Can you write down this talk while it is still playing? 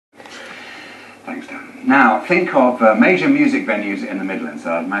Thanks, Dan. Now, think of major music venues in the Midlands.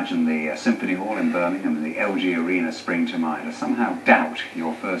 I imagine the Symphony Hall in Birmingham and the LG Arena spring to mind. I somehow doubt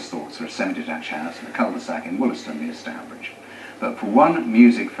your first thoughts are a semi-detached house and a cul-de-sac in Wollaston near Stourbridge. But for one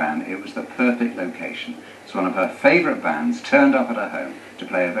music fan, it was the perfect location. So one of her favourite bands turned up at her home to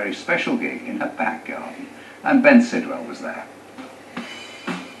play a very special gig in her back garden. And Ben Sidwell was there.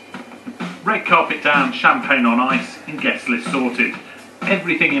 Red carpet down, champagne on ice and guest list sorted.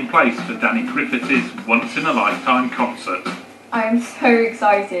 Everything in place for Danny Griffiths' once-in-a-lifetime concert. I am so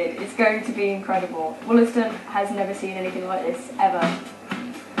excited. It's going to be incredible. Wollaston has never seen anything like this, ever.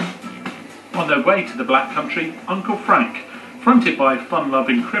 On their way to the Black Country, Uncle Frank, fronted by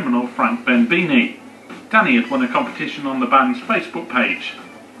fun-loving criminal Frank Benbini. Danny had won a competition on the band's Facebook page.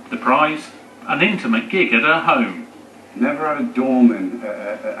 The prize? An intimate gig at her home. Never had a doorman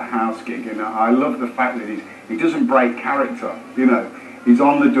at a house gig, and I love the fact that he doesn't break character. You know, he's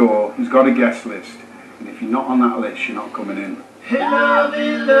on the door, he's got a guest list, and if you're not on that list, you're not coming in. Hey,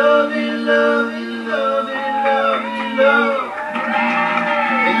 lovey, lovey, lovey, lovey, lovey, love.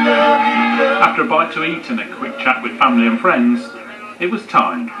 Hey, lovey, lovey. After a bite to eat and a quick chat with family and friends, it was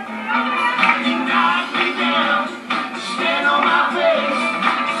time.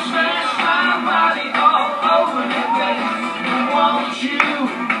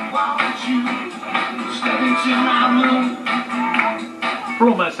 For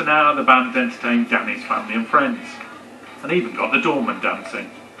almost an hour, the band entertained Danny's family and friends, and even got the doorman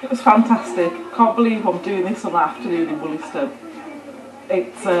dancing. It was fantastic. Can't believe I'm doing this on the afternoon in Wollaston.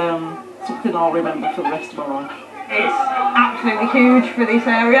 It's something I'll remember for the rest of my life. It's absolutely huge for this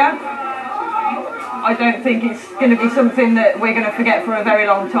area. I don't think it's going to be something that we're going to forget for a very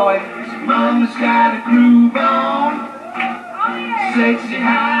long time. Mama's got a groove on, sexy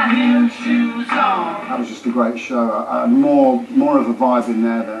high heel shoes on. That was just a great show. I had more of a vibe in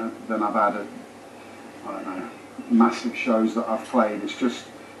there than I've had at, I don't know, massive shows that I've played. It's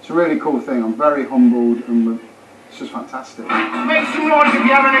a really cool thing. I'm very humbled and it's just fantastic. Make some noise if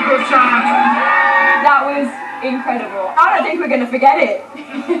you're having a good time. That was incredible. I don't think we're going to forget it.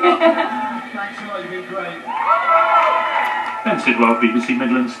 Thanks a lot, you've been great. Ben Sidwell, BBC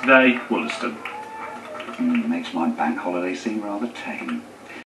Midlands Today, Wollaston. Makes my bank holiday seem rather tame.